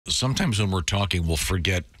Sometimes when we're talking, we'll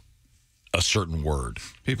forget a certain word.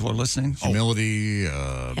 People are listening. Humility.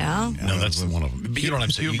 Yeah. No, that's one of them. But you know what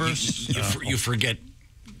I'm saying? Hubris. You forget,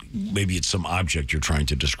 maybe it's some object you're trying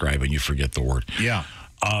to describe and you forget the word. Yeah.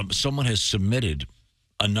 Someone has submitted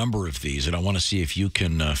a number of these, and I want to see if you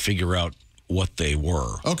can figure out what they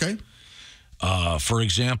were. Okay. For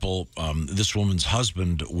example, this woman's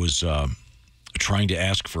husband was trying to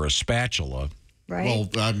ask for a spatula. Right? Well,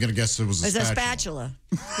 I'm going to guess it was a There's spatula.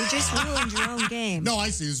 a spatula. You just ruined your own game. No, I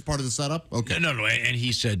see. This is part of the setup. Okay. No, and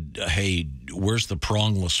he said, hey, where's the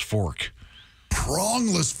prongless fork?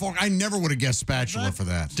 Prongless fork. I never would have guessed spatula for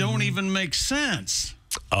that. Don't even make sense.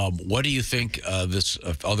 What do you think this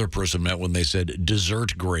other person meant when they said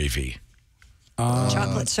dessert gravy?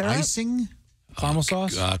 Chocolate syrup? Icing? Caramel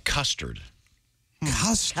sauce? Custard.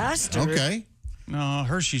 Custard. Custard. Okay. No,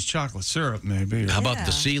 Hershey's chocolate syrup, maybe. How about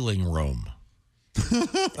the ceiling room?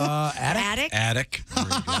 Attic? Attic. Very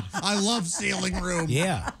good. I love ceiling room.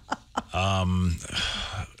 Yeah.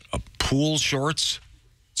 Pool shorts.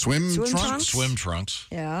 Swim Swim trunks? trunks? Swim trunks.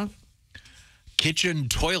 Yeah. Kitchen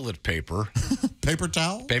toilet paper. Paper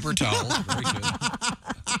towel? Paper towels. Very good.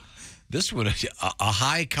 This one, a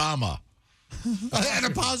high comma. An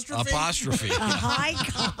apostrophe? Apostrophe. A high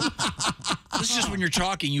comma. This is just when you're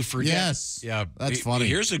talking, you forget. Yes. Yeah. That's funny.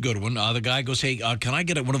 Here's a good one. The guy goes, hey, can I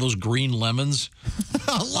get one of those green lemons?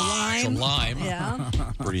 A lime. It's a lime. Yeah.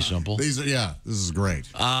 Pretty simple. These are, yeah, this is great.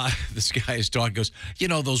 This guy's dog goes, you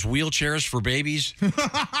know, those wheelchairs for babies?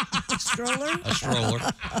 Stroller? A stroller.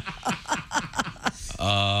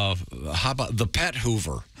 How about the pet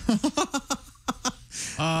hoover?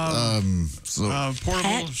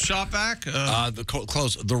 Portable shop vac?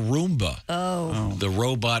 Close. The Roomba. Oh. The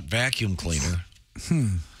robot vacuum cleaner.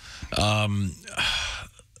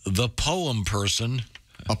 The poem person.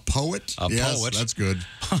 A poet? A yes, poet. That's good.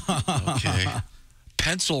 Okay.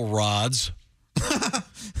 Pencil rods.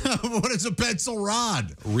 What is a pencil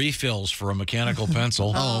rod? Refills for a mechanical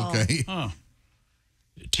pencil. Oh, okay.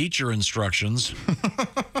 Teacher instructions.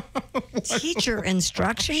 Teacher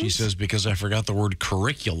instructions? She says, because I forgot the word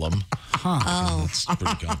curriculum. Oh. That's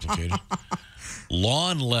pretty complicated.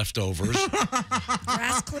 Lawn leftovers.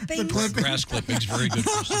 Grass clippings? Grass clippings. Very good,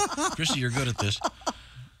 Christy. Christy, you're good at this.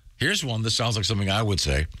 Here's one that sounds like something I would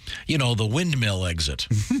say. You know, the windmill exit.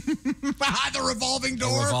 The revolving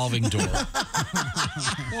door? The revolving door.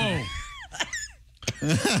 Whoa.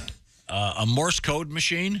 A Morse code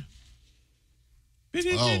machine.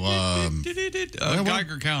 Geiger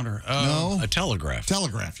counter. No. A telegraph.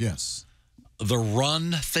 Telegraph, yes. The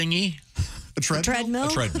run thingy. A treadmill? Treadmill? A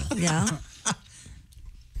treadmill. Yeah.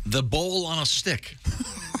 The bowl on a stick.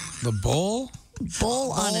 The bowl?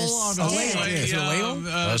 Bowl on a stick. Is it a ladle?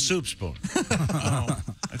 A soup spoon. I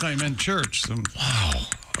thought you meant church. Wow.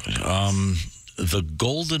 The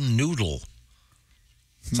golden noodle.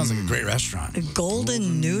 Sounds like a great restaurant. A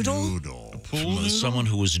golden noodle? From someone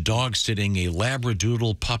who was dog sitting a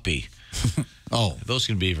Labradoodle puppy. Oh. Those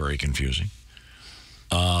can be very confusing.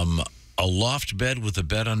 A loft bed with a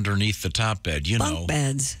bed underneath the top bed. You know. Bunk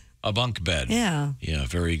beds. A bunk bed. Yeah. Yeah,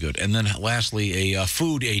 very good. And then lastly, a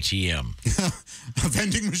food ATM. A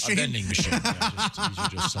vending machine? A vending machine. Yeah, these are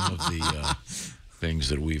just some of the things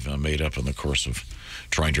that we've made up in the course of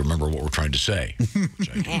trying to remember what we're trying to say,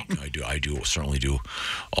 which I do certainly do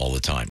all the time.